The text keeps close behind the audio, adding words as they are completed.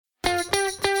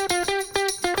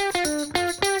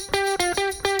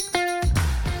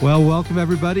Well, welcome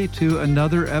everybody to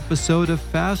another episode of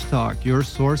Fast Talk, your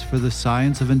source for the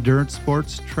science of endurance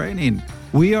sports training.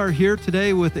 We are here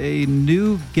today with a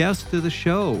new guest to the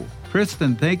show.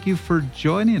 Kristen, thank you for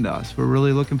joining us. We're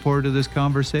really looking forward to this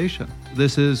conversation.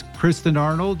 This is Kristen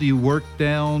Arnold. You work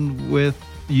down with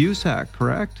USAC,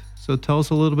 correct? So tell us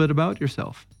a little bit about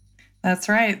yourself. That's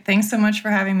right. Thanks so much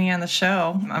for having me on the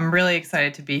show. I'm really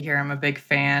excited to be here. I'm a big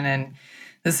fan, and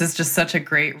this is just such a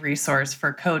great resource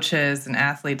for coaches and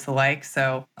athletes alike.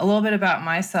 So a little bit about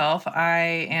myself.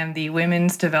 I am the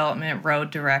Women's Development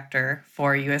Road Director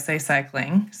for USA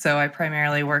Cycling. So I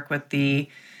primarily work with the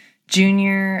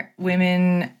Junior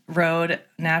Women Road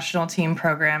National Team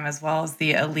Program, as well as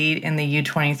the Elite and the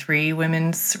U23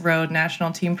 Women's Road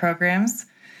National Team programs.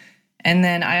 And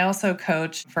then I also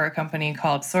coach for a company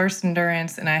called Source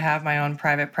Endurance, and I have my own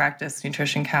private practice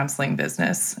nutrition counseling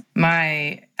business.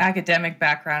 My academic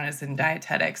background is in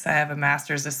dietetics. I have a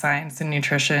master's of science in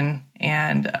nutrition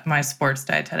and my sports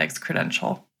dietetics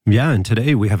credential. Yeah, and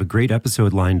today we have a great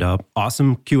episode lined up.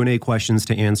 Awesome Q&A questions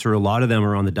to answer. A lot of them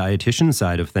are on the dietitian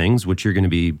side of things, which you're going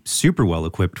to be super well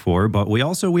equipped for. But we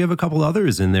have a couple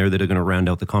others in there that are going to round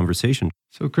out the conversation.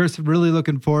 So, Chris, I'm really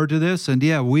looking forward to this. And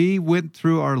yeah, we went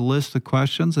through our list of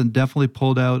questions and definitely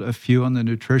pulled out a few on the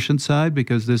nutrition side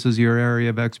because this is your area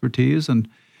of expertise and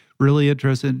really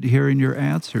interested in hearing your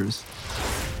answers.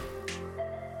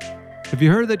 Have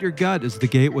you heard that your gut is the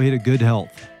gateway to good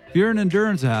health? If you're an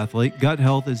endurance athlete, gut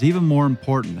health is even more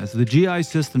important as the GI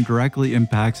system directly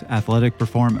impacts athletic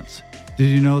performance. Did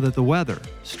you know that the weather,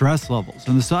 stress levels,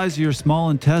 and the size of your small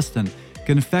intestine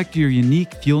can affect your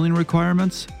unique fueling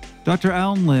requirements? Dr.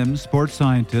 Alan Lim, sports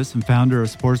scientist and founder of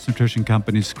sports nutrition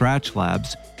company Scratch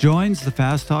Labs, joins the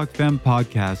Fast Talk Fem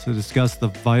podcast to discuss the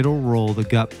vital role the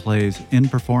gut plays in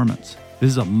performance. This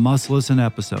is a must-listen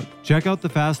episode. Check out the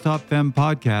Fast Talk Fem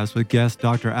podcast with guest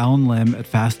Dr. Alan Lim at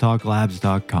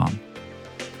fasttalklabs.com.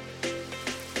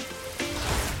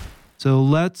 So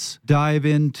let's dive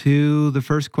into the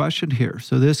first question here.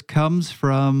 So this comes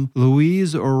from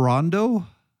Louise Orondo.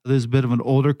 This is a bit of an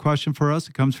older question for us.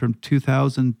 It comes from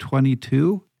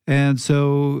 2022. And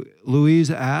so Louise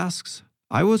asks,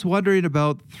 I was wondering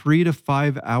about 3 to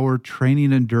 5 hour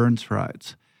training endurance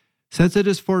rides. Since it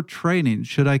is for training,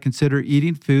 should I consider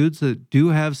eating foods that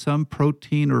do have some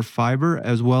protein or fiber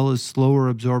as well as slower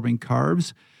absorbing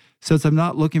carbs, since I'm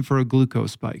not looking for a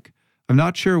glucose spike? I'm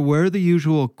not sure where the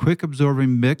usual quick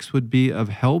absorbing mix would be of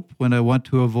help when I want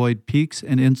to avoid peaks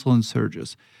and insulin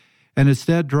surges, and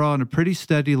instead draw on a pretty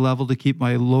steady level to keep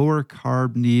my lower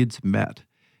carb needs met.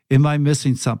 Am I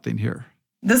missing something here?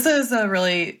 This is a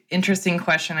really interesting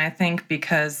question, I think,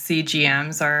 because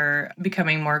CGMs are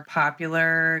becoming more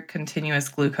popular, continuous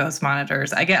glucose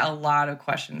monitors. I get a lot of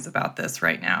questions about this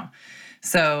right now.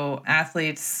 So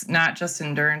athletes, not just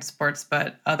endurance sports,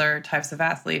 but other types of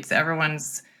athletes,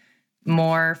 everyone's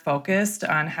more focused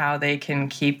on how they can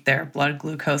keep their blood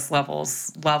glucose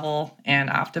levels level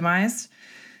and optimized.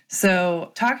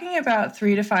 So talking about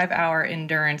 3 to 5 hour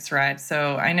endurance rides.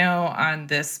 So I know on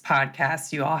this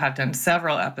podcast, you all have done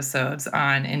several episodes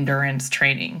on endurance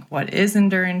training. What is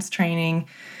endurance training?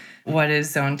 What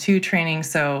is zone 2 training?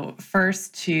 So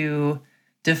first, to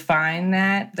define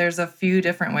that, there's a few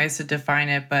different ways to define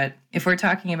it. But if we're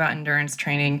talking about endurance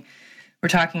training, we're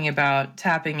talking about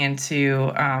tapping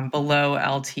into below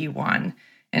LT1,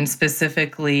 and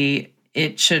specifically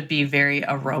it should be very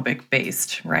aerobic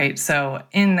based, right? So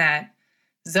in that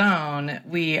zone,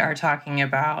 we are talking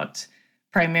about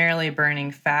primarily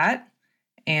burning fat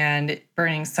and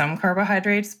burning some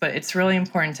carbohydrates, but it's really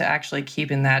important to actually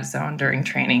keep in that zone during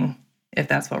training if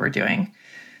that's what we're doing.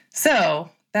 So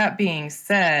that being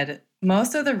said,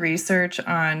 most of the research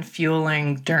on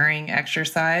fueling during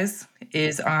exercise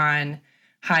is on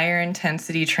higher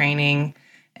intensity training,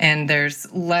 and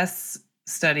there's less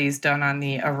studies done on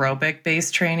the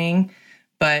aerobic-based training.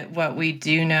 But what we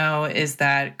do know is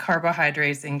that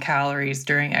carbohydrates and calories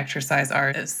during exercise are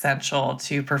essential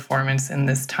to performance in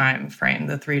this time frame,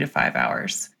 the 3 to 5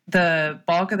 hours. The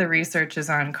bulk of the research is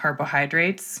on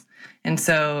carbohydrates. And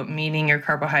so meeting your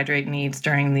carbohydrate needs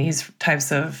during these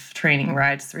types of training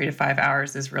rides, 3 to 5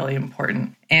 hours, is really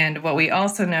important. And what we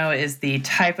also know is the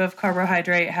type of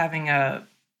carbohydrate, having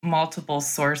multiple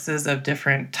sources of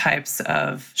different types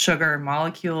of sugar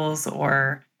molecules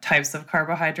or types of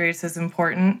carbohydrates is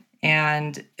important.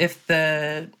 And if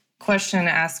the question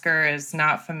asker is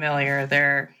not familiar,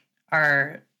 there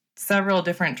are several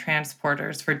different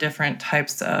transporters for different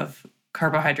types of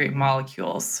carbohydrate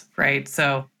molecules, right?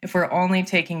 So if we're only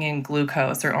taking in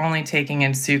glucose or only taking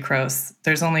in sucrose,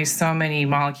 there's only so many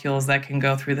molecules that can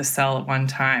go through the cell at one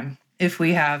time. if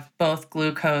we have both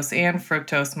glucose and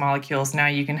fructose molecules, now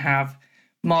you can have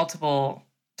multiple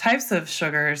types of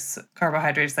sugars,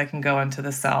 carbohydrates that can go into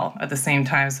the cell at the same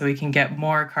time, so we can get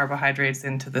more carbohydrates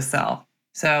into the cell.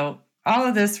 So all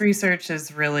of this research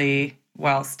is really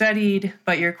well studied,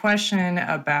 but your question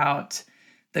about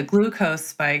the glucose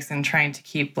spikes and trying to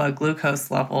keep blood glucose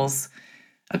levels,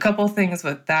 a couple things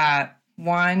with that.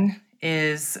 One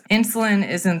is insulin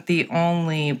isn't the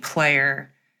only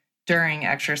player during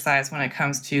exercise when it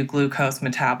comes to glucose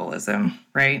metabolism,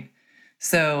 right?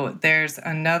 So there's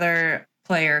another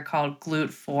player called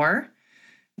GLUT4,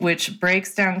 which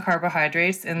breaks down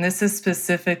carbohydrates, and this is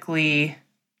specifically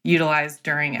utilized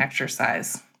during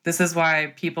exercise. This is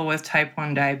why people with type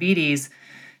 1 diabetes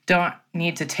don't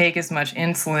need to take as much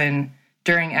insulin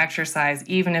during exercise,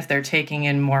 even if they're taking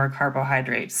in more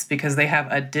carbohydrates, because they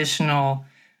have additional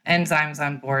enzymes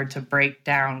on board to break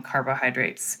down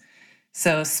carbohydrates.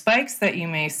 So spikes that you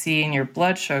may see in your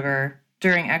blood sugar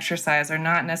during exercise are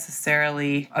not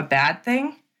necessarily a bad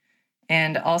thing.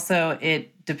 And also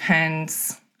it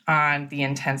depends on the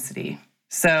intensity.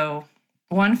 So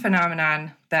one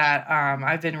phenomenon that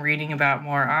I've been reading about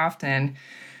more often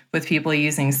with people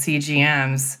using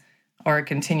CGMs or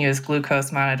continuous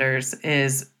glucose monitors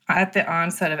is at the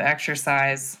onset of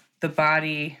exercise, the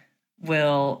body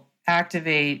will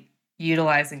activate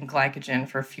utilizing glycogen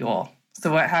for fuel.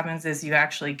 So what happens is you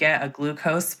actually get a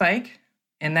glucose spike,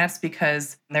 and that's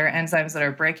because there are enzymes that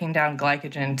are breaking down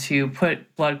glycogen to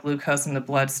put blood glucose in the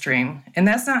bloodstream. And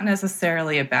that's not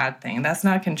necessarily a bad thing. That's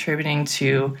not contributing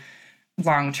to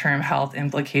long-term health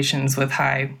implications with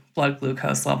high blood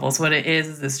glucose levels. What it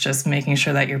is it's just making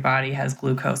sure that your body has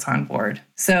glucose on board.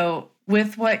 So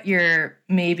with what you're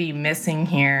maybe missing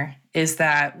here is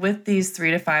that with these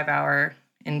 3 to 5 hour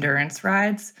endurance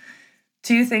rides,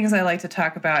 two things I like to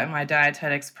talk about in my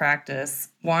dietetics practice.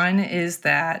 One is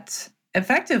that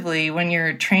effectively, when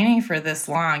you're training for this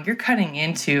long, you're cutting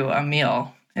into a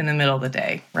meal in the middle of the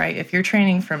day, right? If you're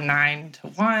training from 9 to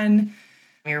 1,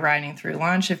 you're riding through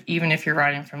lunch. Even if you're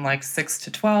riding from like 6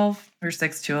 to 12 or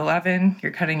 6 to 11,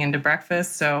 you're cutting into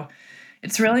breakfast. So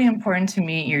it's really important to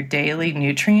meet your daily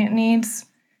nutrient needs.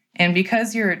 And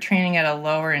because you're training at a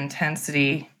lower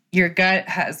intensity, your gut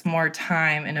has more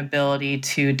time and ability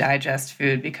to digest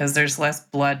food because there's less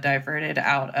blood diverted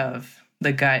out of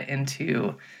the gut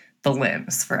into the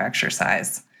limbs for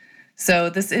exercise. So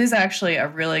this is actually a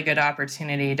really good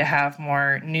opportunity to have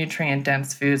more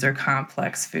nutrient-dense foods or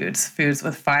complex foods, foods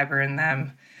with fiber in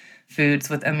them, foods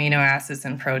with amino acids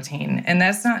and protein. And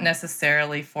that's not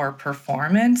necessarily for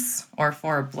performance or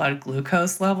for blood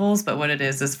glucose levels, but what it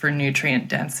is for nutrient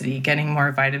density, getting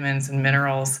more vitamins and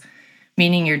minerals,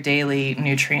 meeting your daily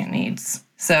nutrient needs.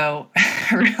 So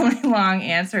a really long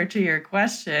answer to your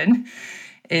question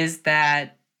is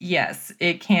that yes,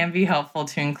 it can be helpful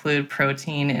to include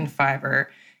protein and fiber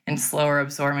and slower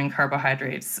absorbing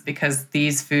carbohydrates because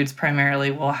these foods primarily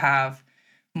will have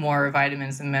more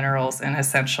vitamins and minerals and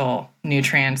essential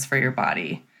nutrients for your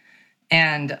body.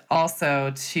 And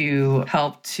also to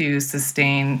help to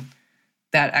sustain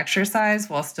that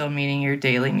exercise while still meeting your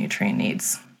daily nutrient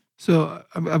needs. So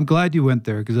I'm glad you went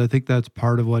there because I think that's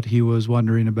part of what he was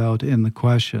wondering about in the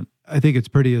question. I think it's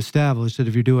pretty established that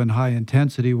if you're doing high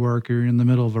intensity work or you're in the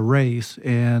middle of a race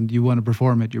and you want to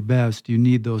perform at your best, you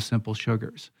need those simple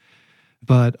sugars.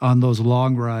 But on those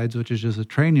long rides, which is just a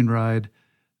training ride,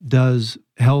 does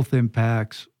health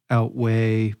impacts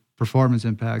outweigh performance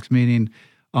impacts? Meaning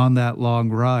on that long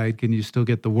ride, can you still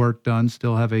get the work done,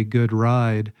 still have a good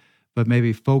ride, but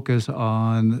maybe focus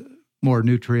on more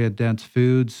nutrient-dense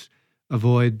foods,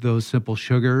 avoid those simple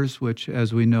sugars, which,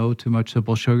 as we know, too much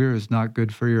simple sugar is not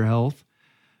good for your health?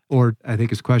 Or I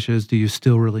think his question is, do you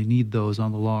still really need those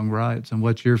on the long rides? And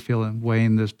what's your feeling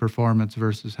weighing this performance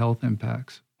versus health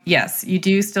impacts? Yes, you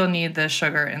do still need the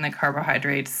sugar and the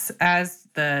carbohydrates. As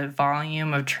the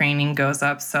volume of training goes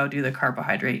up, so do the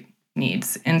carbohydrate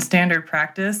needs. In standard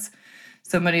practice,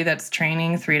 somebody that's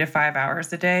training 3 to 5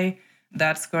 hours a day,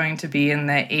 that's going to be in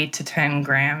the 8 to 10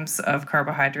 grams of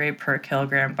carbohydrate per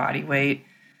kilogram body weight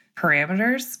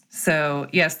parameters. So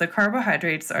yes, the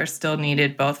carbohydrates are still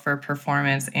needed both for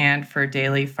performance and for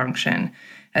daily function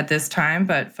at this time,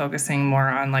 but focusing more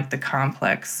on like the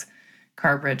complex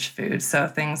carb-rich foods. So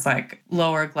things like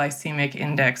lower glycemic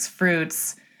index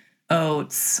fruits,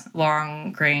 oats,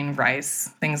 long grain rice,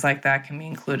 things like that can be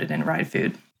included in ride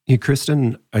food. Hey,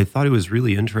 Kristen, I thought it was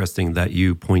really interesting that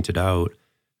you pointed out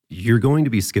you're going to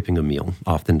be skipping a meal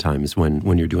oftentimes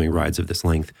when you're doing rides of this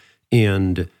length.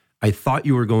 And I thought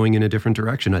you were going in a different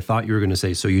direction. I thought you were going to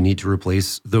say, so you need to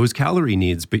replace those calorie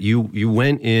needs, but you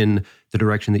went in the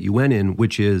direction that you went in,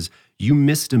 which is you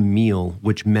missed a meal,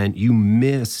 which meant you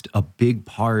missed a big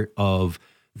part of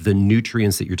the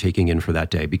nutrients that you're taking in for that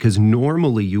day. Because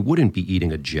normally you wouldn't be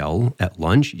eating a gel at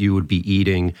lunch. You would be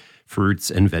eating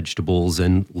fruits and vegetables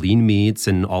and lean meats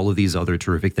and all of these other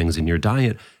terrific things in your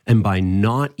diet. And by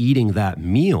not eating that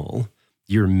meal,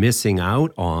 you're missing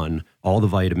out on all the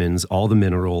vitamins, all the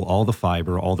mineral, all the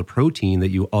fiber, all the protein that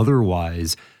you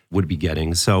otherwise would be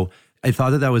getting. So I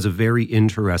thought that was a very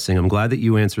interesting. I'm glad that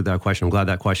you answered that question. I'm glad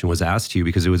that question was asked to you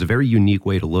because it was a very unique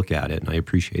way to look at it. And I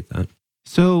appreciate that.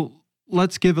 So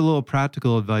let's give a little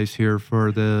practical advice here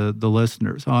for the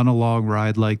listeners. On a long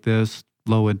ride like this,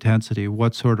 low intensity,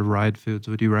 what sort of ride foods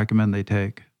would you recommend they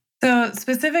take? So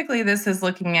specifically, this is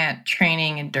looking at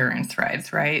training endurance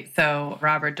rides, right? So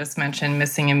Robert just mentioned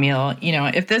missing a meal.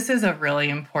 If this is a really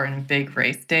important big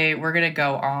race day, we're going to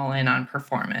go all in on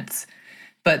performance.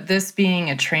 But this being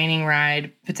a training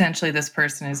ride, potentially this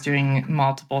person is doing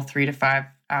multiple 3 to 5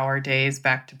 hour days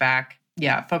back to back.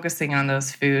 Yeah, focusing on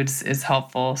those foods is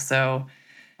helpful. So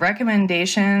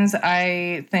recommendations,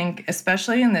 I think,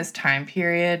 especially in this time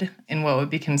period, in what would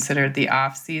be considered the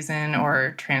off season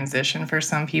or transition for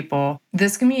some people,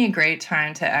 this can be a great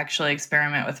time to actually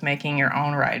experiment with making your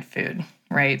own ride food,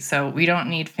 right? So we don't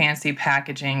need fancy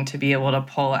packaging to be able to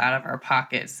pull out of our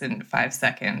pockets in 5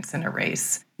 seconds in a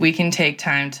race. We can take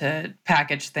time to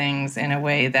package things in a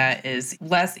way that is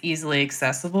less easily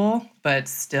accessible, but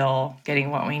still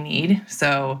getting what we need.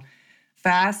 So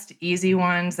fast, easy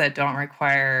ones that don't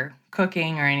require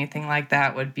cooking or anything like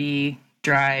that would be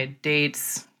dried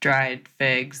dates, dried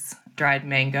figs, dried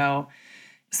mango.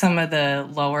 Some of the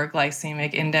lower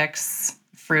glycemic index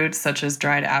fruits, such as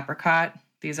dried apricot,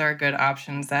 these are good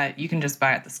options that you can just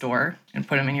buy at the store and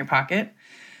put them in your pocket.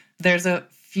 There's a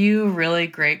few really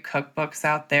great cookbooks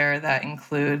out there that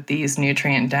include these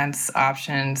nutrient-dense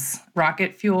options.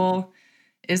 Rocket Fuel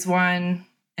is one,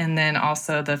 and then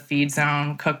also the Feed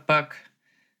Zone cookbook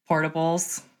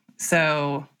portables.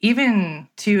 So even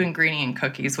 2-ingredient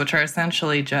cookies, which are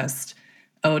essentially just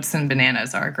oats and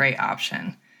bananas, are a great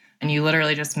option. And you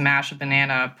literally just mash a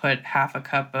banana, put half a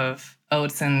cup of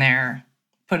oats in there,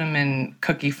 put them in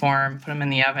cookie form, put them in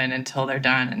the oven until they're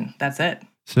done, and that's it.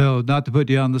 So not to put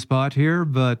you on the spot here,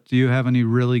 but do you have any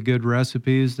really good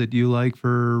recipes that you like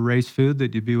for race food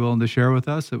that you'd be willing to share with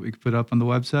us that we could put up on the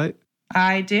website?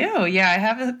 I do. Yeah, I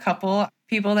have a couple.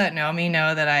 People that know me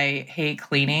know that I hate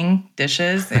cleaning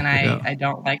dishes and I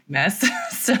don't like mess.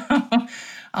 So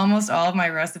almost all of my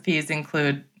recipes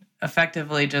include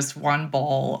effectively just one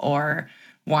bowl or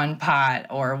one pot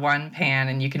or one pan,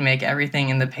 and you can make everything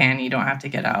in the pan. You don't have to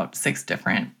get out 6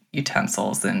 different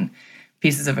utensils and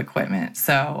pieces of equipment.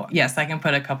 So yes, I can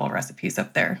put a couple recipes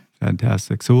up there.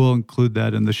 Fantastic. So we'll include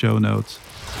that in the show notes.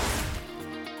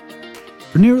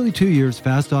 For nearly 2 years,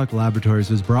 Fast Doc Laboratories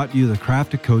has brought you the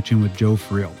Craft of Coaching with Joe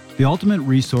Friel, the ultimate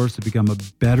resource to become a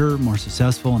better, more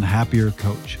successful, and happier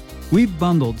coach. We've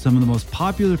bundled some of the most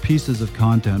popular pieces of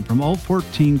content from all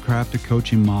 14 Craft of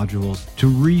Coaching modules to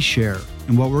reshare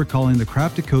in what we're calling the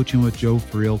Craft of Coaching with Joe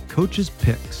Friel Coach's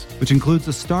Picks, which includes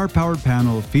a star-powered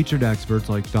panel of featured experts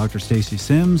like Dr. Stacy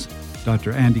Sims,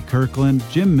 Dr. Andy Kirkland,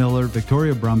 Jim Miller,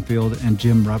 Victoria Brumfield, and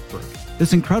Jim Rutberg.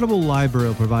 This incredible library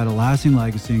will provide a lasting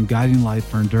legacy and guiding light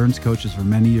for endurance coaches for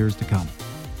many years to come.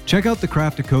 Check out the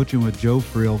Craft of Coaching with Joe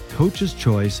Friel, Coach's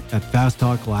Choice at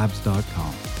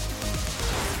fasttalklabs.com.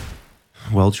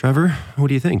 Well, Trevor, what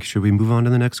do you think? Should we move on to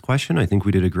the next question? I think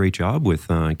we did a great job with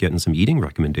getting some eating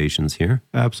recommendations here.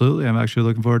 Absolutely. I'm actually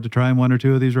looking forward to trying 1 or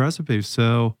 2 of these recipes.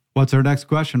 So what's our next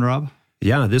question, Rob?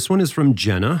 Yeah, this one is from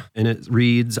Jenna, and it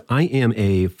reads, I am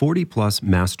a 40-plus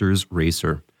masters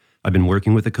racer. I've been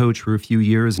working with a coach for a few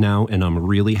years now, and I'm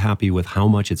really happy with how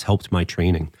much it's helped my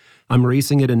training. I'm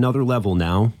racing at another level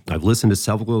now. I've listened to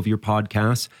several of your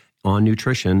podcasts on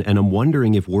nutrition, and I'm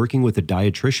wondering if working with a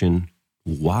dietitian.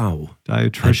 Wow.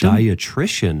 Dietitian? A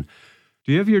dietitian.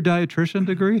 Do you have your dietitian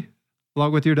degree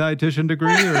along with your dietitian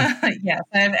degree? Or? Yes,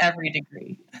 I have every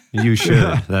degree. You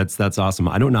should. That's awesome.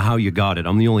 I don't know how you got it.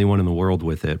 I'm the only one in the world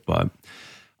with it, but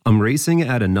I'm racing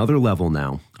at another level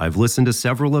now. I've listened to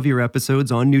several of your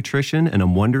episodes on nutrition, and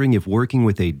I'm wondering if working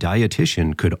with a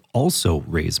dietitian could also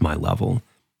raise my level.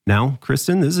 Now,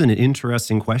 Kristen, this is an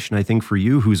interesting question, I think, for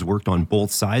you who's worked on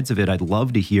both sides of it. I'd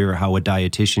love to hear how a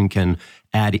dietitian can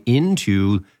add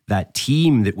into that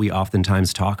team that we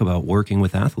oftentimes talk about working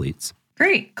with athletes.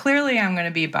 Great. Clearly, I'm going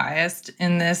to be biased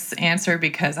in this answer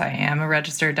because I am a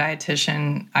registered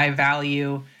dietitian. I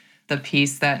value the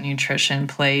piece that nutrition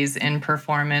plays in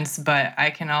performance, but I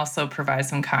can also provide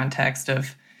some context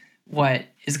of what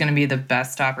is going to be the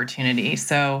best opportunity.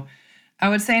 So I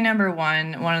would say, number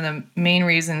one of the main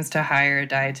reasons to hire a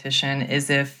dietitian is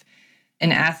if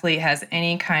an athlete has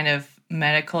any kind of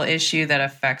medical issue that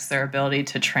affects their ability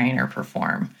to train or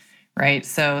perform, right?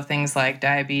 So things like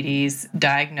diabetes,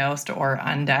 diagnosed or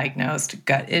undiagnosed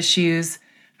gut issues,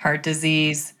 heart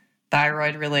disease,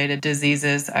 thyroid-related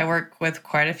diseases. I work with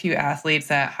quite a few athletes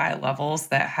at high levels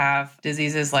that have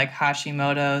diseases like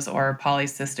Hashimoto's or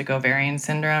polycystic ovarian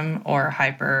syndrome or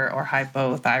hyper or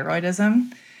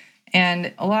hypothyroidism.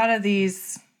 And a lot of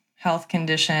these health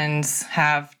conditions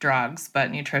have drugs,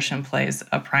 but nutrition plays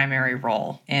a primary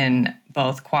role in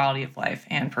both quality of life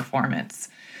and performance.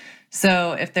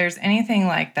 So if there's anything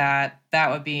like that, that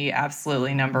would be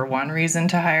absolutely number one reason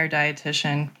to hire a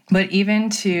dietitian. But even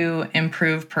to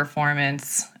improve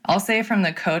performance, I'll say from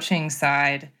the coaching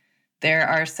side, there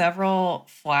are several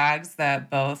flags that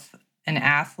both an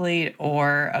athlete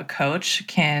or a coach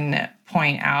can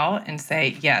point out and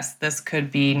say, yes, this could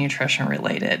be nutrition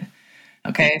related.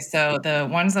 Okay, so the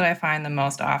ones that I find the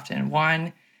most often,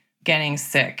 one, getting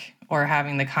sick or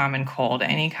having the common cold,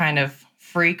 any kind of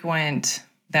frequent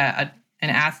that an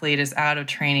athlete is out of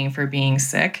training for being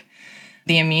sick.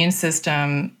 The immune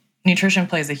system, nutrition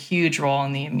plays a huge role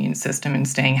in the immune system and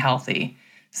staying healthy.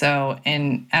 So,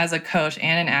 as a coach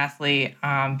and an athlete,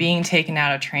 being taken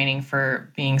out of training for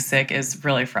being sick is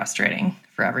really frustrating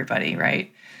for everybody,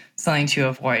 right? Something to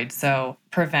avoid. So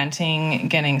preventing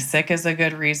getting sick is a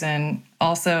good reason.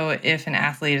 Also, if an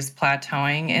athlete is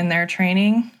plateauing in their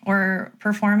training or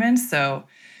performance, so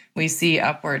we see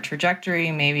upward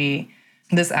trajectory, maybe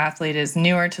this athlete is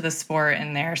newer to the sport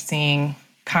and they're seeing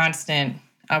constant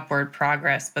upward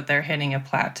progress, but they're hitting a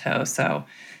plateau. So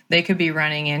they could be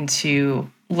running into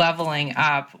leveling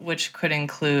up, which could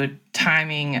include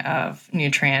timing of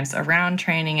nutrients around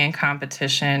training and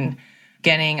competition,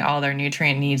 getting all their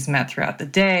nutrient needs met throughout the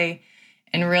day,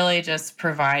 and really just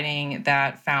providing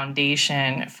that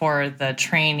foundation for the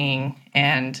training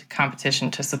and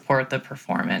competition to support the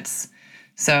performance.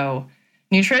 So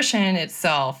nutrition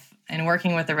itself and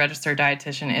working with a registered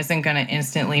dietitian isn't going to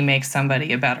instantly make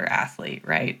somebody a better athlete,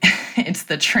 right? It's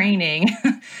the training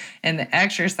and the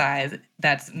exercise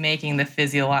that's making the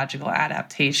physiological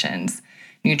adaptations.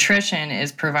 Nutrition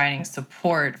is providing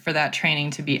support for that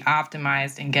training to be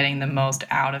optimized and getting the most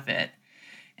out of it.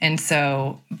 And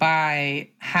so by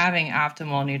having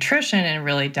optimal nutrition and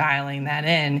really dialing that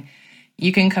in,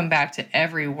 you can come back to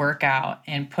every workout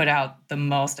and put out the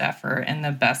most effort and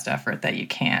the best effort that you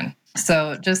can.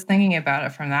 So just thinking about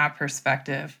it from that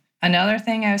perspective. Another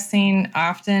thing I've seen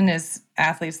often is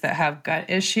athletes that have gut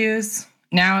issues.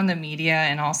 Now in the media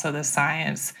and also the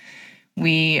science,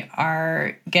 we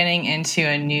are getting into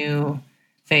a new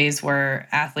phase where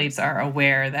athletes are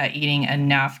aware that eating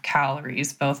enough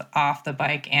calories, both off the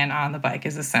bike and on the bike,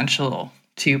 is essential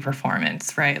to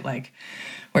performance, right? Like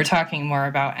we're talking more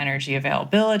about energy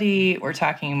availability. We're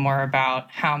talking more about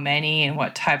how many and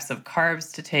what types of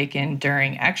carbs to take in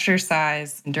during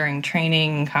exercise, during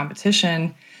training and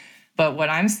competition. But what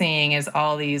I'm seeing is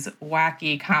all these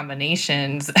wacky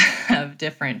combinations of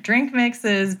different drink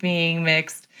mixes being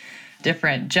mixed,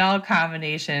 different gel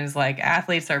combinations, like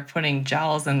athletes are putting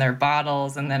gels in their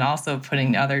bottles and then also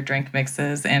putting other drink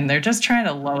mixes, and they're just trying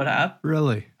to load up.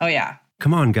 Really? Oh, yeah.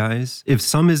 Come on, guys. If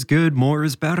some is good, more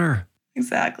is better.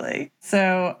 Exactly.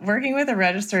 So working with a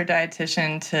registered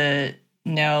dietitian to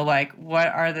know, like, what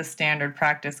are the standard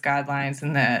practice guidelines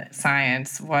in the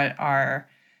science? What are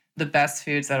the best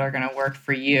foods that are going to work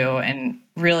for you? And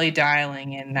really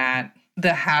dialing in that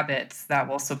the habits that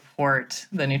will support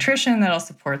the nutrition, that'll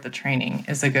support the training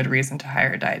is a good reason to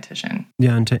hire a dietitian.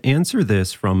 Yeah, and to answer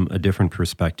this from a different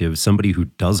perspective, somebody who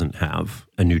doesn't have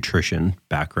a nutrition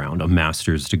background, a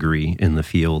master's degree in the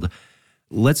field,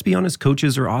 let's be honest,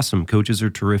 coaches are awesome. Coaches are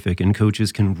terrific, and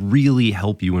coaches can really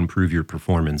help you improve your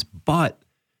performance. But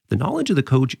the knowledge of the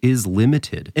coach is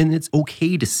limited, and it's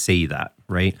okay to say that,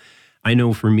 right? I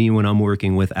know for me, when I'm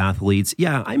working with athletes,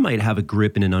 yeah, I might have a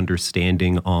grip and an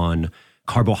understanding on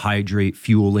carbohydrate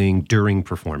fueling during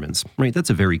performance, right?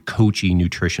 That's a very coachy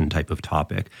nutrition type of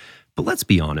topic. But let's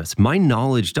be honest, my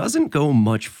knowledge doesn't go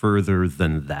much further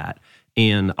than that.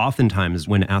 And oftentimes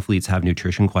when athletes have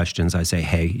nutrition questions, I say,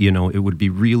 hey, it would be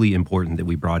really important that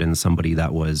we brought in somebody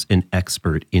that was an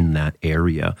expert in that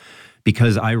area,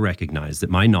 because I recognize that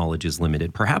my knowledge is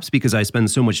limited, perhaps because I spend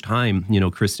so much time,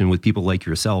 Kristen, with people like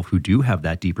yourself who do have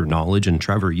that deeper knowledge, and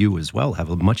Trevor, you as well have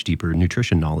a much deeper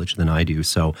nutrition knowledge than I do.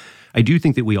 So I do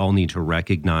think that we all need to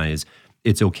recognize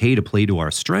it's okay to play to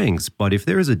our strengths, but if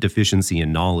there is a deficiency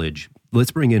in knowledge, let's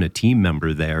bring in a team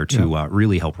member there to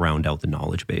really help round out the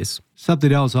knowledge base.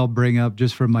 Something else I'll bring up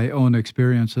just from my own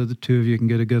experience so the two of you can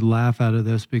get a good laugh out of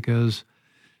this, because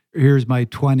here's my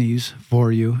 20s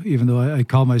for you, even though I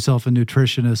call myself a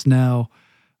nutritionist now.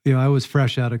 I was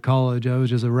fresh out of college. I was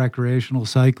just a recreational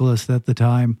cyclist at the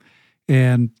time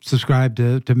and subscribed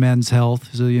to Men's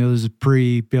Health. So, this is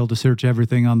be able to search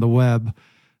everything on the web.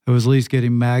 I was at least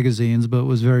getting magazines, but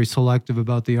was very selective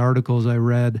about the articles I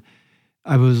read.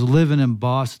 I was living in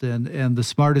Boston, and the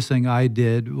smartest thing I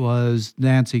did was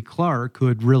Nancy Clark, who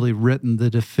had really written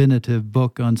the definitive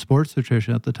book on sports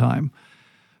nutrition at the time,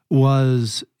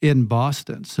 was in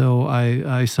Boston. So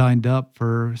I signed up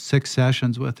for 6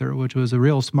 sessions with her, which was a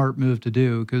real smart move to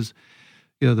do because,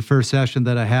 the first session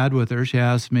that I had with her, she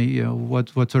asked me,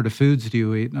 what sort of foods do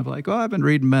you eat? And I'm like, I've been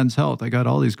reading Men's Health. I got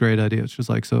all these great ideas. She's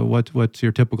like, so what's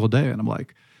your typical day? And I'm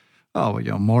like,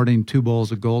 morning, 2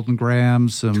 bowls of Golden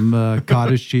Grams, some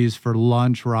cottage cheese for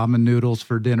lunch, ramen noodles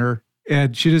for dinner.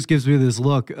 And she just gives me this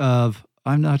look of,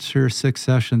 I'm not sure 6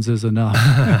 sessions is enough.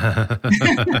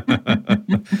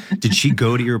 Did she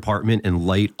go to your apartment and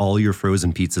light all your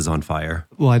frozen pizzas on fire?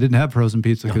 Well, I didn't have frozen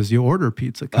pizza because you order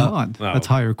pizza. Come on. Wow. That's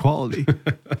higher quality.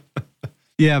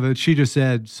 Yeah, but she just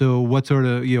said, so what sort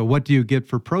of, what do you get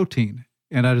for protein?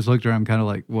 And I just looked at her, I'm kind of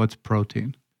like, what's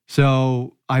protein?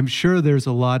 So I'm sure there's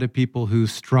a lot of people who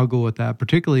struggle with that,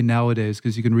 particularly nowadays,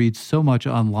 because you can read so much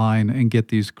online and get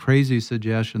these crazy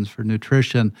suggestions for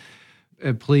nutrition.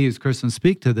 And please, Kristen,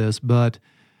 speak to this, but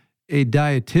a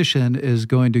dietitian is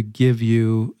going to give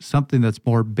you something that's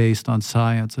more based on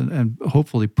science and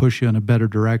hopefully push you in a better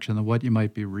direction than what you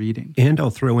might be reading. And I'll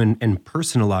throw in and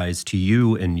personalize to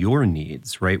you and your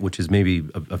needs, right? Which is maybe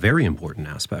a very important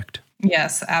aspect.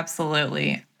 Yes,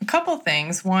 absolutely. A couple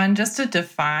things. One, just to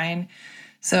define.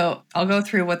 So I'll go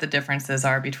through what the differences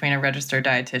are between a registered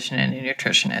dietitian and a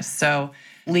nutritionist. So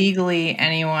legally,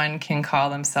 anyone can call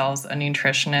themselves a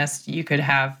nutritionist. You could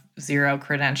have 0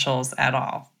 credentials at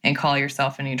all and call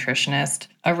yourself a nutritionist.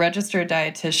 A registered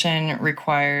dietitian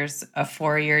requires a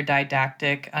 4-year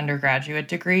didactic undergraduate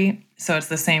degree. So it's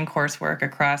the same coursework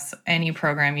across any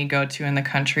program you go to in the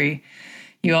country.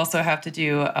 You also have to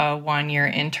do a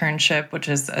 1-year internship, which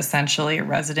is essentially a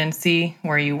residency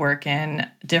where you work in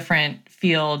different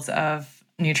fields of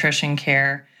nutrition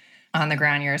care. On the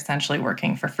ground, you're essentially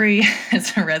working for free.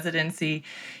 It's a residency.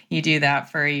 You do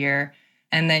that for a year.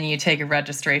 And then you take a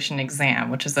registration exam,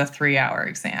 which is a 3-hour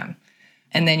exam.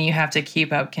 And then you have to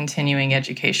keep up continuing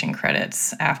education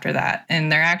credits after that.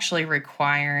 And they're actually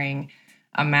requiring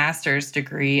a master's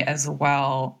degree as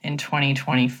well in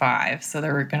 2025. So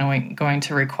they're going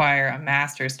to require a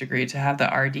master's degree to have the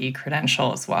RD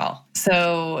credential as well.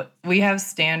 So we have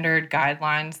standard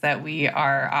guidelines that we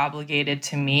are obligated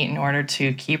to meet in order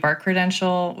to keep our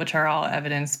credential, which are all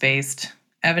evidence-based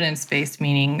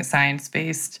meaning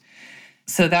science-based.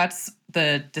 So that's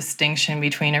the distinction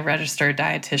between a registered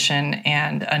dietitian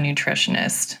and a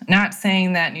nutritionist. Not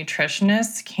saying that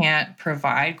nutritionists can't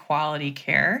provide quality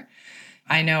care.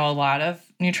 I know a lot of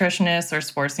nutritionists or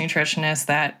sports nutritionists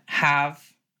that have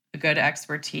good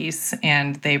expertise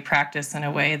and they practice in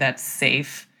a way that's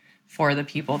safe for the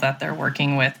people that they're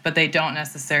working with, but they don't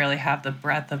necessarily have the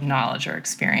breadth of knowledge or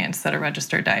experience that a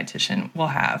registered dietitian will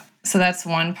have. So that's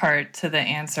one part to the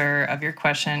answer of your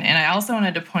question. And I also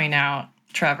wanted to point out,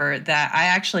 Trevor, that I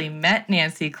actually met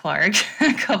Nancy Clark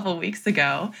a couple weeks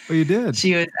ago. Oh, you did?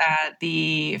 She was at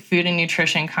the Food and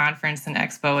Nutrition Conference and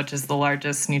Expo, which is the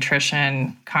largest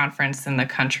nutrition conference in the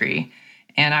country.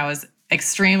 And I was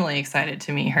extremely excited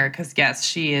to meet her because, yes,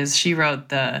 she wrote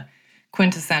the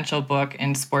quintessential book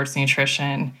in sports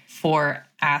nutrition for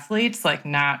athletes, like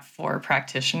not for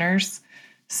practitioners.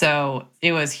 So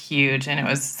it was huge, and it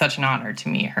was such an honor to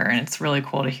meet her. And it's really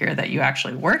cool to hear that you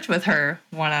actually worked with her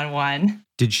one-on-one.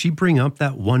 Did she bring up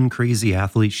that one crazy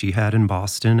athlete she had in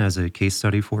Boston as a case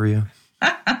study for you?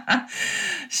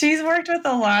 She's worked with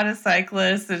a lot of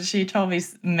cyclists, and she told me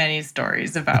many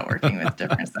stories about working with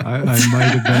different cyclists. I might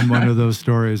have been one of those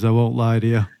stories. I won't lie to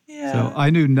you. Yeah. So I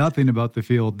knew nothing about the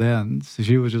field then. So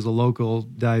she was just a local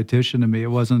dietitian to me. It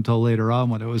wasn't until later on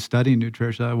when I was studying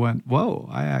nutrition, I went, whoa,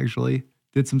 I actually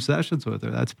did some sessions with her.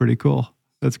 That's pretty cool.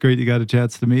 That's great you got a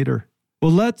chance to meet her.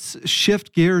 Well, let's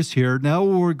shift gears here. Now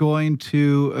we're going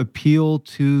to appeal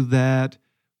to that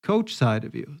coach side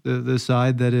of you, the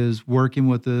side that is working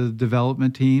with the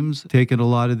development teams, taking a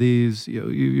lot of these,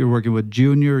 you're working with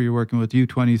junior, you're working with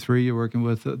U23, you're working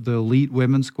with the elite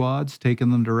women's squads, taking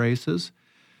them to races.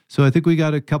 So I think we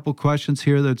got a couple questions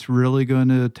here that's really going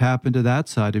to tap into that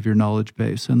side of your knowledge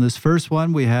base. And this first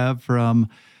one we have from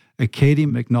Katie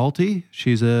McNulty.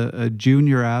 She's a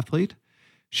junior athlete.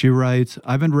 She writes,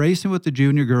 I've been racing with the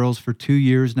junior girls for 2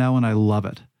 years now, and I love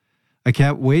it. I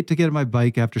can't wait to get on my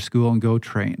bike after school and go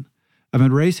train. I've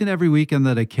been racing every weekend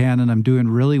that I can, and I'm doing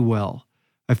really well.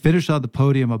 I finished on the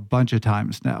podium a bunch of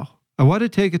times now. I want to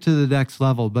take it to the next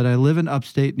level, but I live in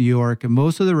upstate New York, and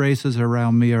most of the races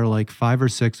around me are like 5 or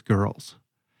 6 girls.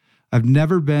 I've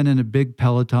never been in a big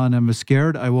peloton. I'm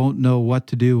scared I won't know what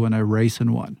to do when I race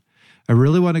in one. I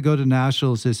really want to go to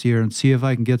nationals this year and see if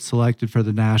I can get selected for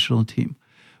the national team.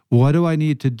 What do I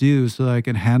need to do so that I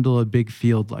can handle a big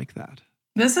field like that?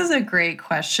 This is a great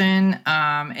question,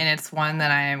 and it's one that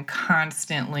I am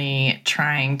constantly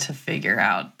trying to figure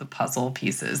out the puzzle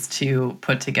pieces to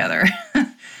put together.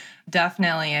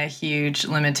 Definitely a huge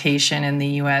limitation in the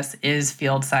US is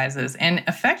field sizes, and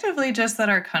effectively just that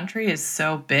our country is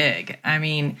so big. I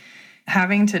mean,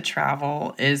 having to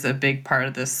travel is a big part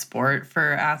of this sport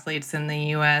for athletes in the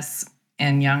US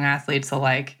and young athletes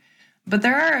alike. But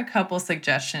there are a couple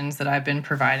suggestions that I've been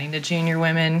providing to junior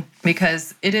women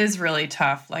because it is really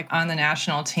tough. Like on the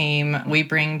national team, we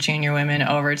bring junior women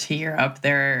over to Europe.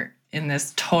 They're in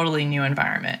this totally new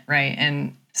environment, right?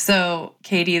 And so,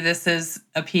 Katie, this is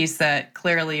a piece that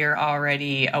clearly you're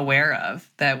already aware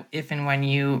of, that if and when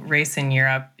you race in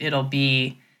Europe, it'll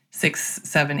be 6,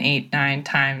 7, 8, 9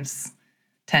 times,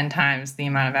 10 times the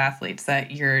amount of athletes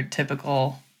that you're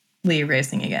typically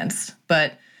racing against.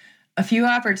 But a few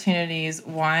opportunities.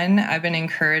 One, I've been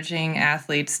encouraging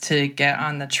athletes to get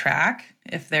on the track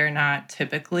if they're not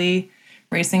typically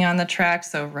racing on the track.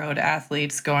 So road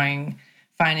athletes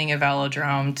finding a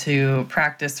velodrome to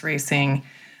practice racing.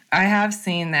 I have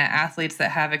seen that athletes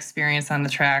that have experience on the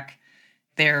track,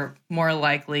 they're more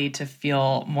likely to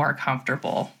feel more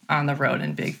comfortable on the road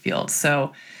in big fields.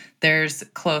 So there's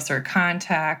closer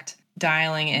contact,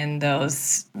 dialing in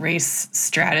those race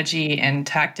strategy and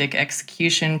tactic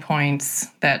execution points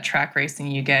that track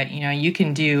racing you get. You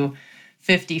can do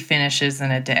 50 finishes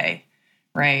in a day,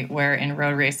 right? Where in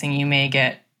road racing, you may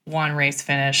get one race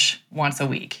finish once a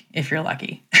week if you're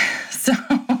lucky. So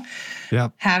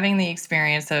having the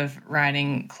experience of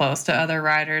riding close to other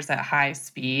riders at high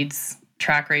speeds,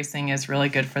 track racing is really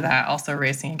good for that. Also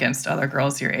racing against other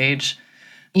girls your age.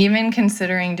 Even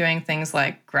considering doing things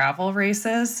like gravel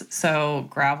races. So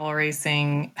gravel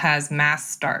racing has mass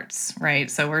starts, right?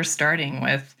 So we're starting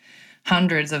with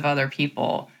hundreds of other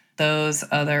people. Those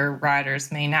other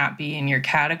riders may not be in your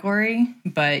category,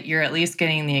 but you're at least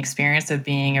getting the experience of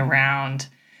being around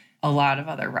a lot of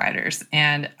other riders.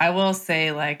 And I will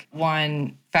say, like,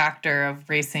 one factor of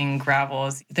racing gravel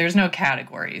is there's no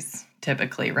categories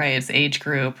typically, right? It's age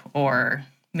group or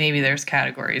maybe there's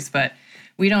categories, but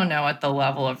we don't know what the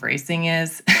level of racing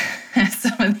is.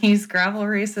 Some of these gravel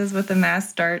races with the mass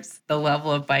starts, the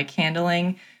level of bike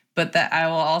handling, but that I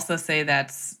will also say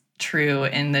that's true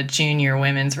in the junior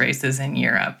women's races in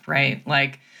Europe, right?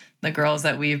 Like the girls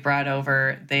that we've brought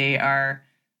over, they are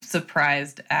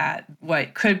surprised at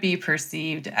what could be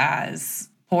perceived as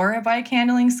poor bike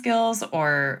handling skills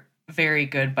or very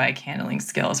good bike handling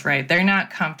skills, right? They're not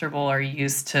comfortable or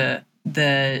used to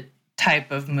the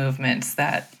type of movements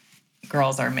that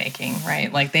girls are making,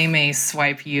 right? Like they may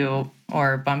swipe you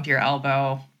or bump your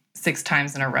elbow 6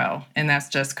 times in a row, and that's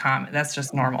just common. That's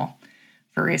just normal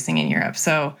for racing in Europe.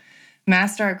 So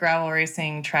mass start gravel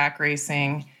racing, track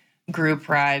racing, group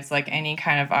rides, like any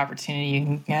kind of opportunity you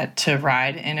can get to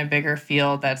ride in a bigger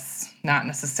field that's not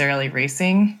necessarily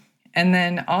racing. And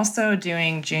then also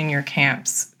doing junior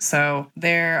camps. So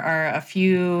there are a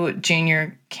few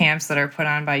junior camps that are put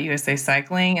on by USA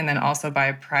Cycling and then also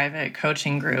by private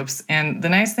coaching groups. And the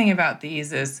nice thing about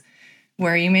these is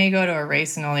where you may go to a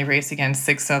race and only race against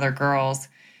 6 other girls,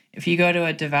 if you go to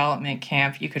a development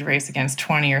camp, you could race against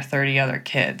 20 or 30 other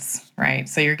kids, right?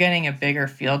 So you're getting a bigger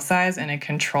field size in a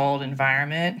controlled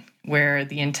environment where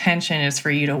the intention is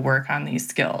for you to work on these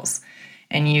skills.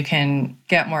 And you can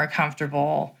get more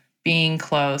comfortable being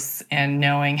close and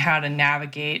knowing how to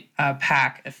navigate a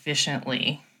pack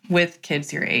efficiently with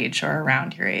kids your age or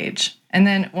around your age. And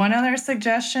then one other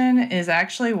suggestion is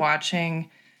actually watching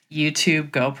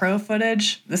YouTube GoPro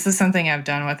footage. This is something I've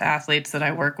done with athletes that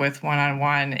I work with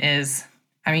one-on-one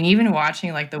even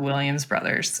watching like the Williams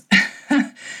brothers,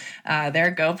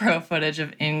 their GoPro footage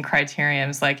in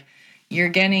criteriums, like you're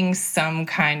getting some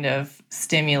kind of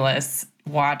stimulus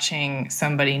watching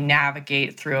somebody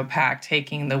navigate through a pack,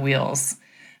 taking the wheels,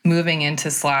 moving into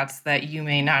slots that you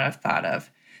may not have thought of.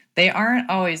 They aren't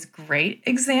always great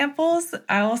examples,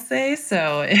 I will say.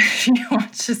 So if you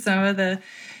watch some of the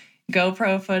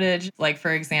GoPro footage, like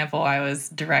for example, I was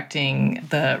directing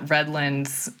the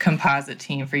Redlands composite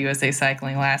team for USA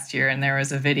Cycling last year, and there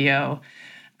was a video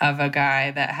of a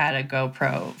guy that had a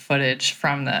GoPro footage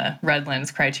from the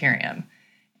Redlands criterium.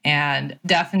 And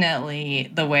definitely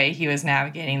the way he was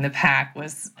navigating the pack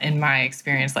was, in my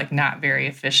experience, like not very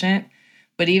efficient.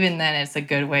 But even then, it's a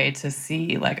good way to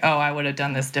see like, oh, I would have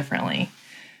done this differently.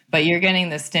 but you're getting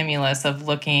the stimulus of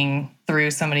looking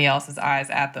through somebody else's eyes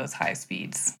at those high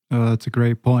speeds. Oh, that's a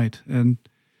great point. And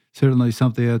certainly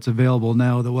something that's available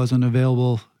now that wasn't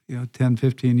available 10,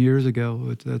 15 years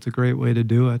ago. That's a great way to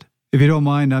do it. If you don't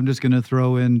mind, I'm just going to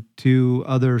throw in 2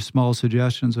 other small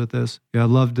suggestions with this. Yeah,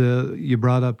 you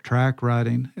brought up track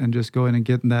riding and just going and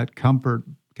getting that comfort,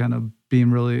 kind of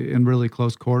being really in really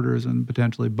close quarters and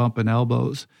potentially bumping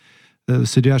elbows. The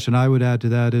suggestion I would add to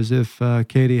that is if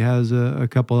Katie has a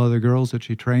couple other girls that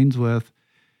she trains with,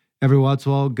 every once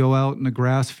in a while, go out in a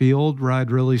grass field,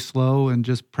 ride really slow, and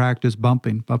just practice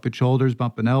bumping shoulders,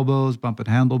 bumping elbows, bumping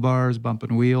handlebars,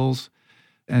 bumping wheels,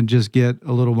 and just get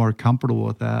a little more comfortable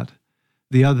with that.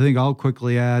 The other thing I'll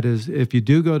quickly add is if you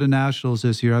do go to nationals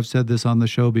this year, I've said this on the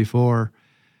show before,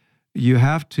 you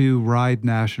have to ride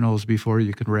nationals before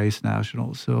you can race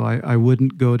nationals. So I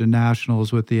wouldn't go to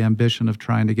nationals with the ambition of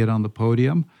trying to get on the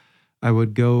podium. I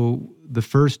would go the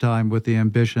first time with the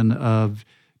ambition of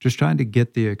just trying to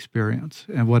get the experience.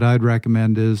 And what I'd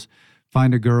recommend is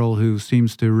find a girl who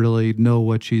seems to really know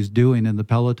what she's doing in the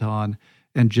peloton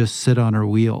and just sit on her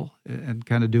wheel and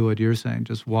kind of do what you're saying.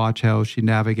 Just watch how she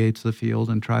navigates the field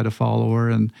and try to follow her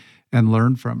and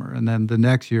learn from her. And then the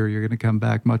next year, you're going to come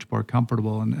back much more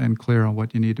comfortable and clear on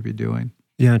what you need to be doing.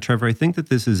 Yeah, Trevor, I think that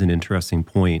this is an interesting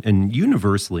point. And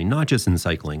universally, not just in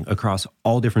cycling, across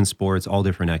all different sports, all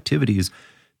different activities,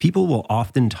 people will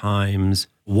oftentimes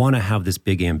want to have this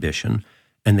big ambition.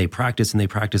 And they practice and they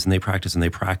practice and they practice and they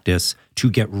practice to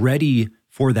get ready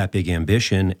for that big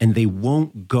ambition. And they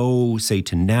won't go, say,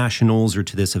 to nationals or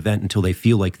to this event until they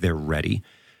feel like they're ready.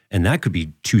 And that could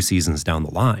be 2 seasons down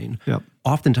the line. Yep.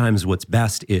 Oftentimes what's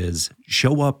best is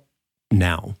show up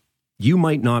now. You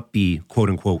might not be, quote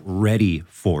unquote, ready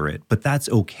for it, but that's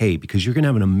okay because you're going to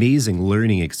have an amazing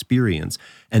learning experience.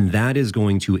 And that is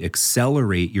going to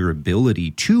accelerate your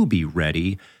ability to be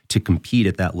ready to compete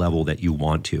at that level that you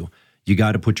want to. You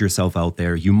got to put yourself out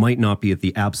there. You might not be at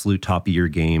the absolute top of your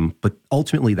game, but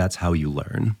ultimately that's how you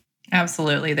learn.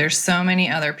 Absolutely. There's so many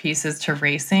other pieces to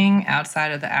racing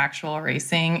outside of the actual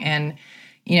racing. And,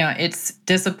 it's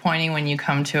disappointing when you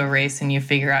come to a race and you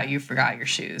figure out you forgot your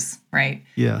shoes, right?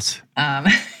 Yes.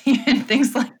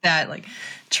 Things like that. Like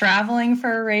traveling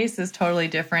for a race is totally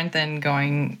different than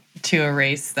going to a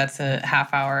race that's a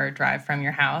half-hour drive from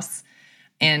your house.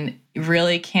 And you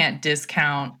really can't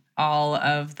discount all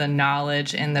of the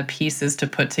knowledge and the pieces to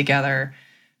put together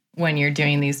when you're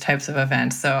doing these types of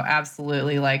events. So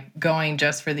absolutely, like going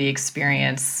just for the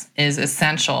experience is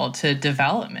essential to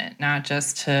development, not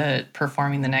just to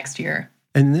performing the next year.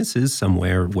 And this is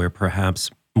somewhere where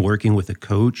perhaps working with a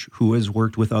coach who has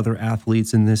worked with other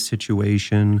athletes in this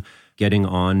situation, getting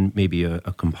on maybe a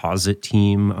composite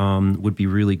team would be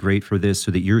really great for this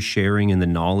so that you're sharing in the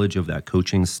knowledge of that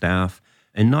coaching staff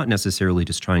and not necessarily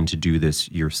just trying to do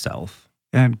this yourself.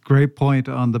 And great point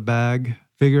on the bag.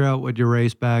 Figure out what your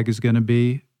race bag is going to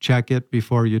be. Check it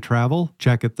before you travel.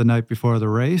 Check it the night before the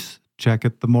race. Check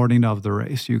it the morning of the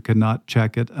race. You cannot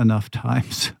check it enough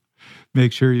times.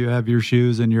 Make sure you have your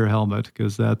shoes and your helmet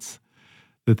because that's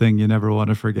the thing you never want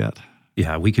to forget.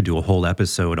 Yeah, we could do a whole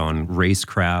episode on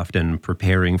racecraft and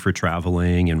preparing for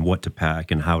traveling and what to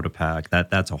pack and how to pack.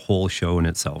 That's a whole show in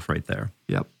itself right there.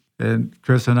 Yep. And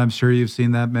Kristen, I'm sure you've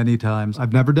seen that many times.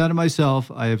 I've never done it myself.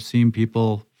 I have seen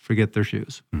people forget their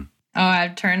shoes. Oh,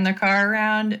 I've turned the car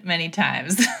around many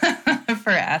times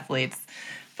for athletes,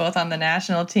 both on the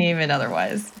national team and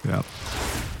otherwise. Yep.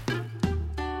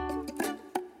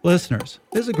 Listeners,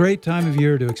 this is a great time of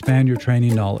year to expand your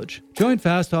training knowledge. Join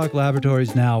Fast Talk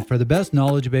Laboratories now for the best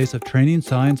knowledge base of training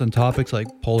science on topics like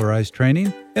polarized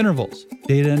training, intervals,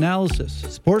 data analysis,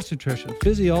 sports nutrition,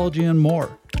 physiology, and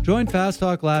more. Join Fast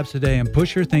Talk Labs today and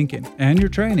push your thinking and your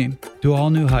training to all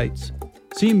new heights.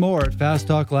 See more at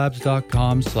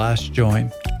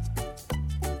fasttalklabs.com/join.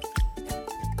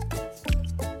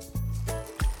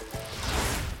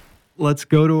 Let's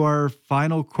go to our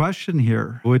final question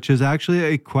here, which is actually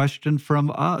a question from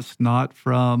us, not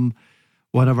from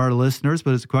one of our listeners,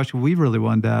 but it's a question we really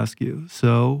wanted to ask you.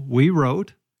 So we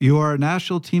wrote, you are a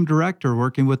national team director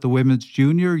working with the women's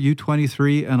junior,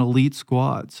 U23, and elite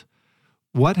squads.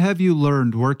 What have you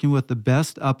learned working with the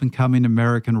best up-and-coming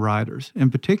American riders? In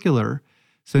particular,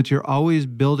 since you're always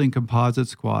building composite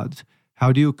squads,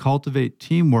 how do you cultivate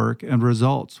teamwork and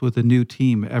results with a new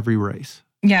team every race?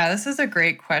 Yeah, this is a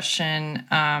great question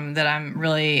that I'm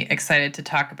really excited to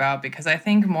talk about because I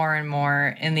think more and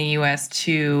more in the U.S.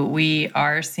 too, we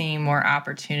are seeing more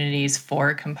opportunities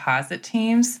for composite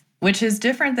teams, which is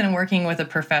different than working with a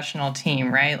professional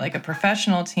team, right? Like a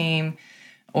professional team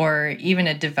or even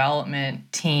a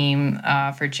development team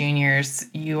for juniors,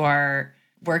 you are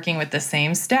working with the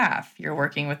same staff, you're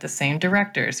working with the same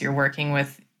directors, you're working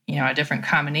with, a different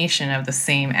combination of the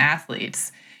same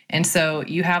athletes. And so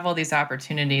you have all these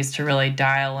opportunities to really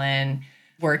dial in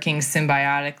working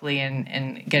symbiotically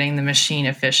and getting the machine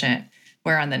efficient.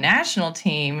 Where on the national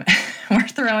team, we're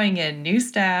throwing in new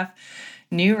staff,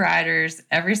 new riders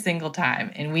every single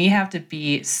time. And we have to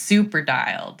be super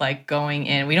dialed, like going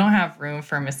in. We don't have room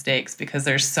for mistakes because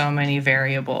there's so many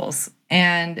variables.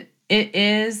 And it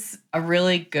is a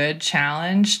really good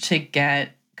challenge to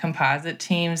get composite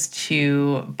teams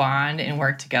to bond and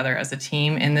work together as a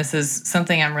team. And this is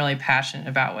something I'm really passionate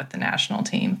about with the national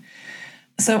team.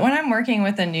 So when I'm working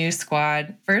with a new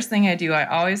squad, first thing I do, I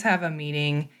always have a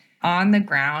meeting on the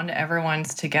ground.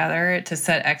 Everyone's together to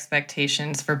set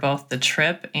expectations for both the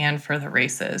trip and for the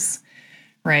races,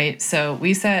 right? So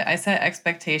I set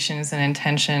expectations and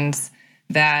intentions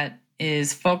that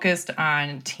is focused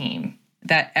on team,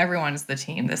 that everyone's the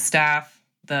team, the staff,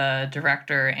 the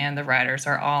director, and the riders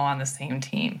are all on the same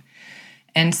team.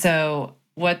 And so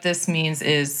what this means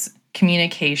is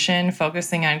communication,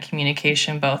 focusing on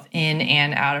communication both in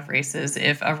and out of races.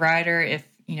 If a rider, if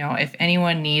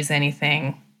anyone needs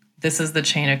anything, this is the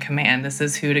chain of command. This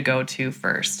is who to go to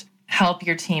first. Help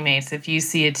your teammates. If you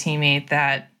see a teammate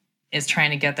that is trying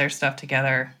to get their stuff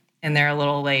together and they're a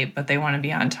little late, but they want to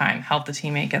be on time, help the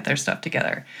teammate get their stuff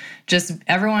together. Just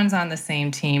everyone's on the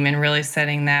same team and really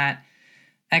setting that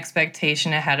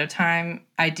expectation ahead of time.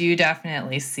 I do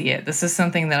definitely see it. This is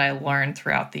something that I learned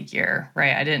throughout the year,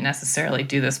 right? I didn't necessarily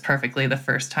do this perfectly the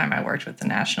first time I worked with the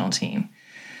national team.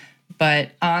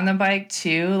 But on the bike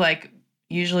too,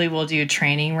 usually we'll do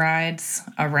training rides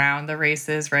around the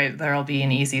races, right? There'll be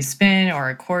an easy spin or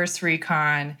a course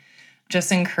recon,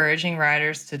 just encouraging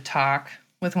riders to talk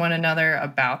with one another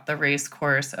about the race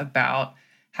course, about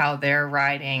how they're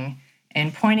riding,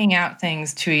 and pointing out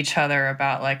things to each other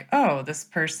about oh, this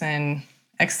person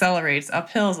accelerates up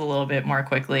hills a little bit more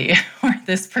quickly, or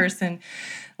this person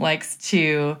likes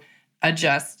to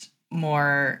adjust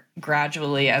more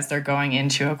gradually as they're going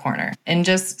into a corner. And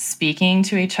just speaking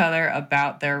to each other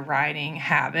about their riding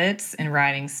habits and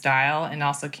riding style and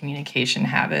also communication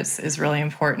habits is really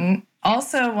important.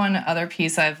 Also, one other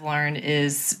piece I've learned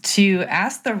is to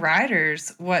ask the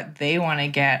riders what they want to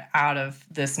get out of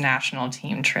this national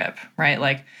team trip,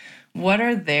 right? What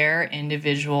are their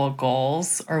individual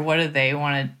goals, or what do they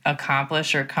want to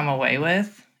accomplish or come away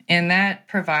with? And that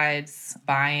provides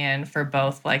buy-in for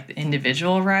both the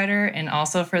individual rider and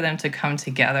also for them to come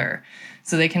together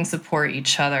so they can support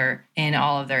each other in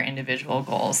all of their individual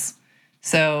goals.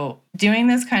 So doing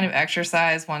this kind of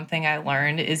exercise, one thing I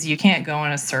learned is you can't go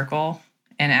in a circle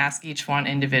and ask each one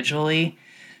individually.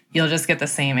 You'll just get the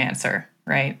same answer,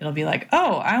 right? It'll be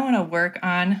oh, I want to work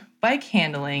on bike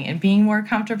handling and being more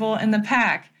comfortable in the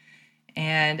pack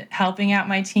and helping out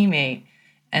my teammate.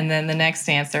 And then the next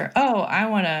answer, oh, I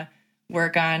want to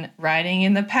work on riding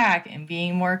in the pack and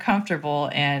being more comfortable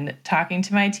and talking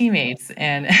to my teammates.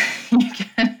 And you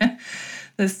get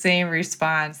the same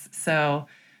response. So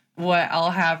what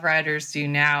I'll have riders do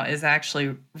now is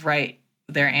actually write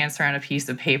their answer on a piece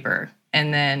of paper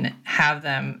and then have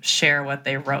them share what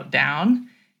they wrote down.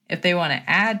 If they want to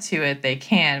add to it, they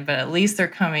can, but at least they're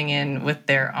coming in with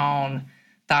their own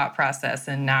thought process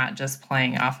and not just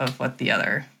playing off of what the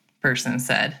other person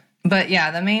said. But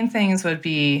yeah, the main things would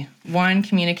be one,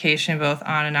 communication both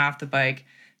on and off the bike,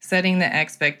 setting the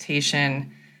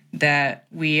expectation that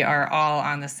we are all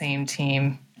on the same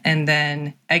team, and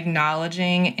then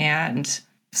acknowledging and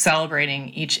celebrating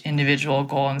each individual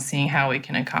goal and seeing how we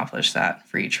can accomplish that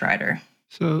for each rider.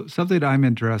 So something I'm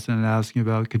interested in asking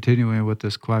about, continuing with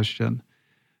this question,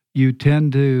 you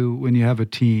tend to, when you have a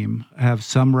team, have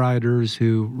some riders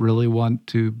who really want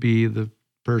to be the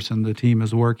person the team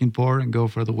is working for and go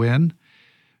for the win.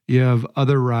 You have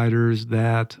other riders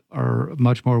that are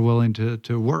much more willing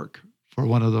to work for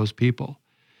one of those people.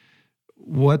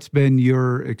 What's been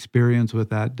your experience with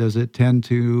that? Does it tend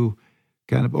to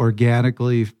kind of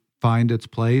organically find its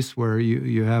place where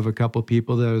you have a couple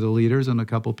people that are the leaders and a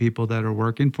couple people that are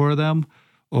working for them?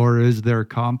 Or is there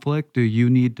conflict? Do you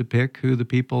need to pick who the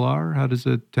people are? How does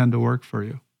it tend to work for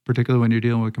you, particularly when you're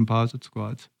dealing with composite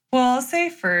squads? Well, I'll say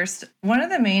first, one of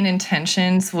the main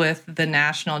intentions with the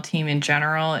national team in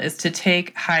general is to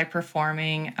take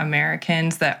high-performing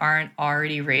Americans that aren't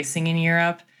already racing in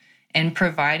Europe and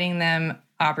providing them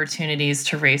opportunities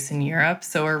to race in Europe.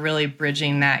 So we're really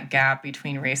bridging that gap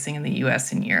between racing in the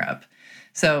US and Europe.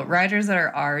 So riders that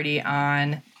are already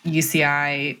on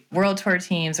UCI World Tour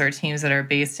teams or teams that are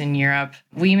based in Europe,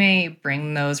 we may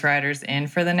bring those riders in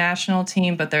for the national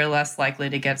team, but they're less likely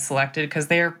to get selected because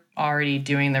they're already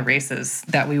doing the races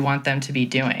that we want them to be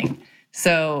doing.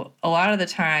 So a lot of the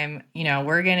time,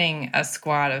 we're getting a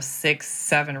squad of 6,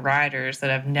 7 riders that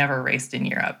have never raced in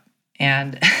Europe.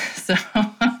 And so,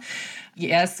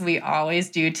 yes, we always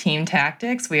do team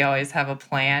tactics. We always have a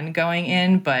plan going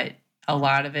in, but a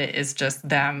lot of it is just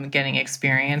them getting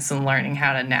experience and learning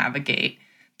how to navigate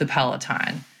the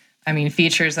peloton. I mean,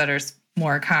 features that are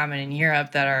more common in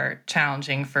Europe that are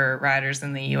challenging for riders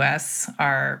in the US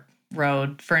are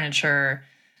road furniture,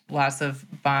 lots of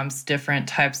bumps, different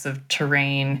types of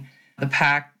terrain. The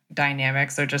pack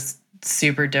dynamics are just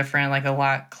super different, like a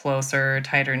lot closer,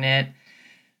 tighter knit.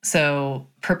 So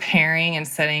preparing and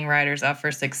setting riders up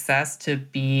for success to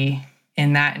be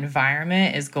in that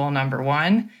environment is goal number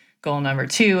 1. Goal number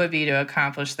 2 would be to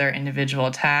accomplish their individual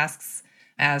tasks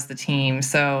as the team.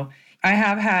 So I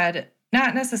have had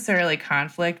not necessarily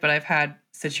conflict, but I've had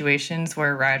situations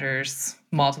where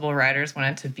multiple riders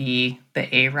wanted to be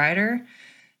the A rider.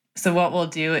 So what we'll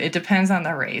do, it depends on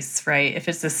the race, right? If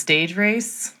it's a stage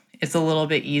race, it's a little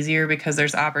bit easier because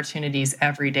there's opportunities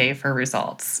every day for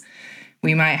results.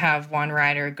 We might have one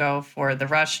rider go for the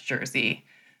rush jersey,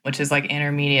 which is like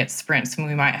intermediate sprints. And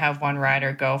we might have one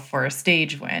rider go for a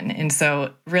stage win. And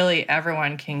so really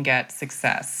everyone can get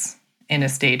success in a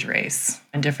stage race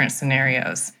in different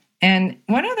scenarios. And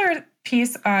one other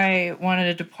piece I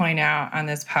wanted to point out on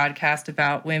this podcast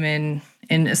about women,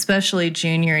 and especially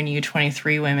junior and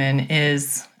U23 women,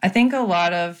 is I think a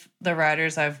lot of the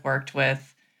riders I've worked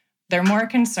with, they're more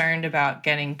concerned about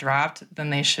getting dropped than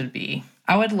they should be.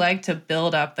 I would like to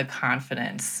build up the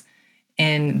confidence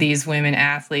in these women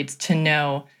athletes to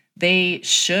know they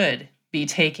should be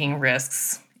taking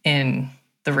risks in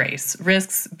the race.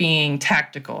 Risks being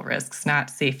tactical risks, not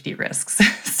safety risks.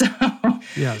 So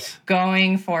Yes.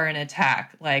 Going for an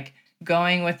attack, like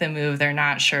going with a move they're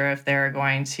not sure if they're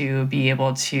going to be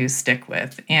able to stick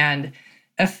with. And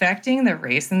affecting the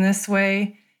race in this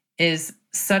way is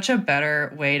such a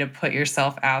better way to put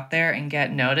yourself out there and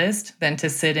get noticed than to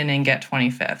sit in and get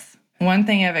 25th. One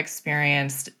thing I've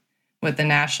experienced with the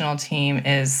national team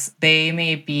is they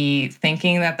may be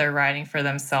thinking that they're riding for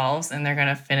themselves and they're going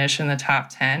to finish in the top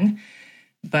 10.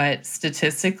 But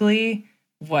statistically,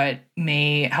 what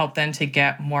may help them to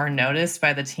get more noticed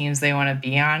by the teams they want to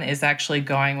be on is actually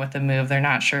going with a move they're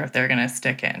not sure if they're going to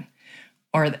stick in,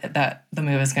 or that the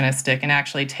move is going to stick, and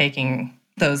actually taking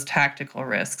those tactical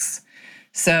risks.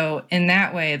 So in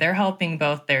that way, they're helping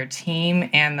both their team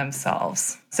and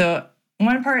themselves. So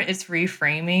one part is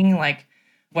reframing like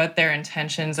what their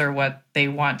intentions or what they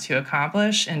want to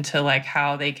accomplish into like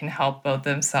how they can help both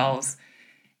themselves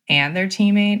and their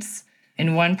teammates.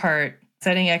 And one part,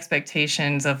 setting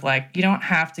expectations of like, you don't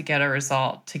have to get a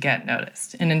result to get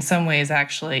noticed. And in some ways,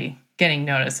 actually getting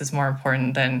noticed is more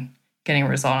important than getting a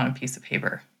result on a piece of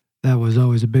paper. That was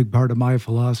always a big part of my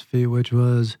philosophy, which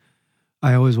was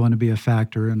I always want to be a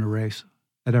factor in a race.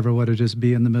 I never want to just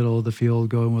be in the middle of the field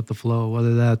going with the flow,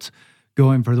 whether that's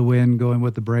going for the win, going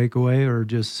with the breakaway, or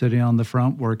just sitting on the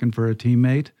front working for a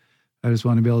teammate. I just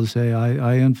want to be able to say,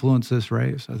 I influence this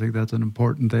race. I think that's an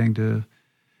important thing to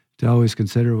always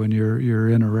consider when you're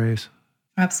in a race.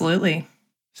 Absolutely.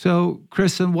 So,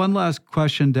 Kristen, one last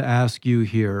question to ask you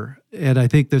here. And I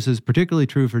think this is particularly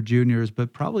true for juniors,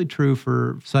 but probably true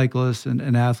for cyclists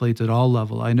and athletes at all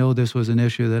levels. I know this was an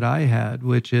issue that I had,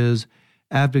 which is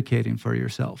advocating for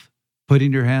yourself,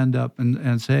 putting your hand up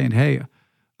and saying, hey,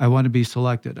 I want to be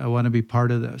selected. I want to be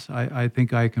part of this. I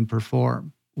think I can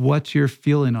perform. What's your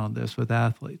feeling on this with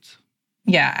athletes?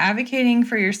 Yeah, advocating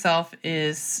for yourself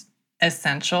is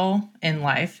essential in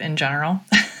life in general.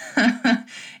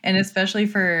 And especially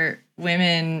for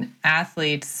women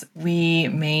athletes, we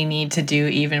may need to do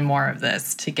even more of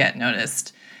this to get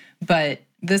noticed. But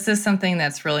this is something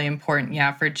that's really important,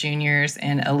 for juniors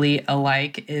and elite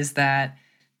alike, is that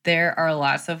there are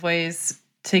lots of ways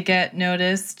to get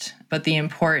noticed, but the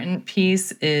important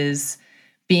piece is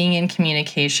being in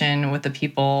communication with the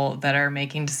people that are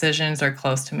making decisions or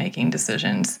close to making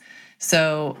decisions.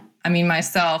 So, I mean,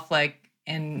 myself,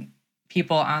 and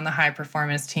people on the high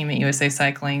performance team at USA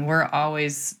Cycling, we're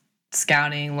always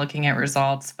scouting, looking at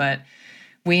results, but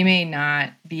we may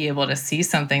not be able to see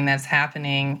something that's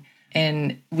happening.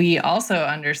 And we also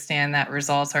understand that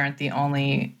results aren't the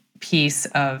only piece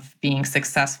of being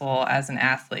successful as an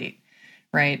athlete,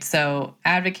 right? So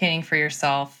advocating for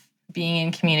yourself, being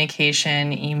in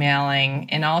communication, emailing,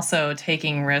 and also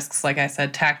taking risks, like I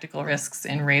said, tactical risks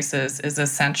in races is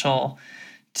essential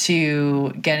to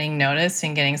getting noticed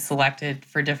and getting selected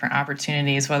for different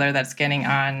opportunities, whether that's getting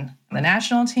on the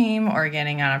national team or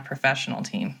getting on a professional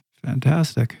team.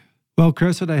 Fantastic. Well,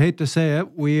 Kristen, I hate to say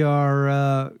it. We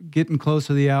are getting close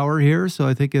to the hour here, so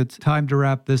I think it's time to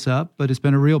wrap this up. But it's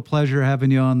been a real pleasure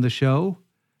having you on the show.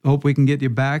 Hope we can get you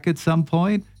back at some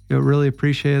point. I really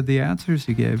appreciated the answers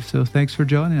you gave. So thanks for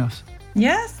joining us.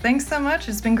 Yes, thanks so much.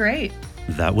 It's been great.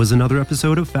 That was another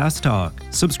episode of Fast Talk.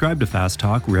 Subscribe to Fast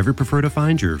Talk wherever you prefer to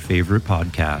find your favorite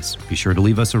podcasts. Be sure to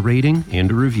leave us a rating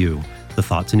and a review. The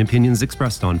thoughts and opinions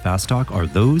expressed on Fast Talk are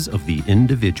those of the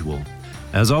individual.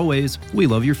 As always, we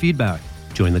love your feedback.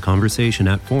 Join the conversation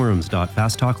at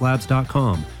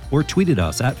forums.fasttalklabs.com or tweet at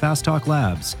us at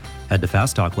FastTalkLabs. Head to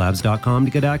fasttalklabs.com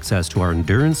to get access to our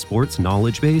endurance sports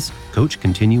knowledge base, coach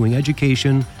continuing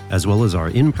education, as well as our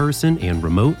in-person and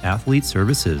remote athlete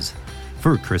services.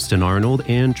 For Kristen Arnold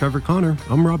and Trevor Connor,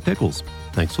 I'm Rob Pickles.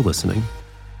 Thanks for listening.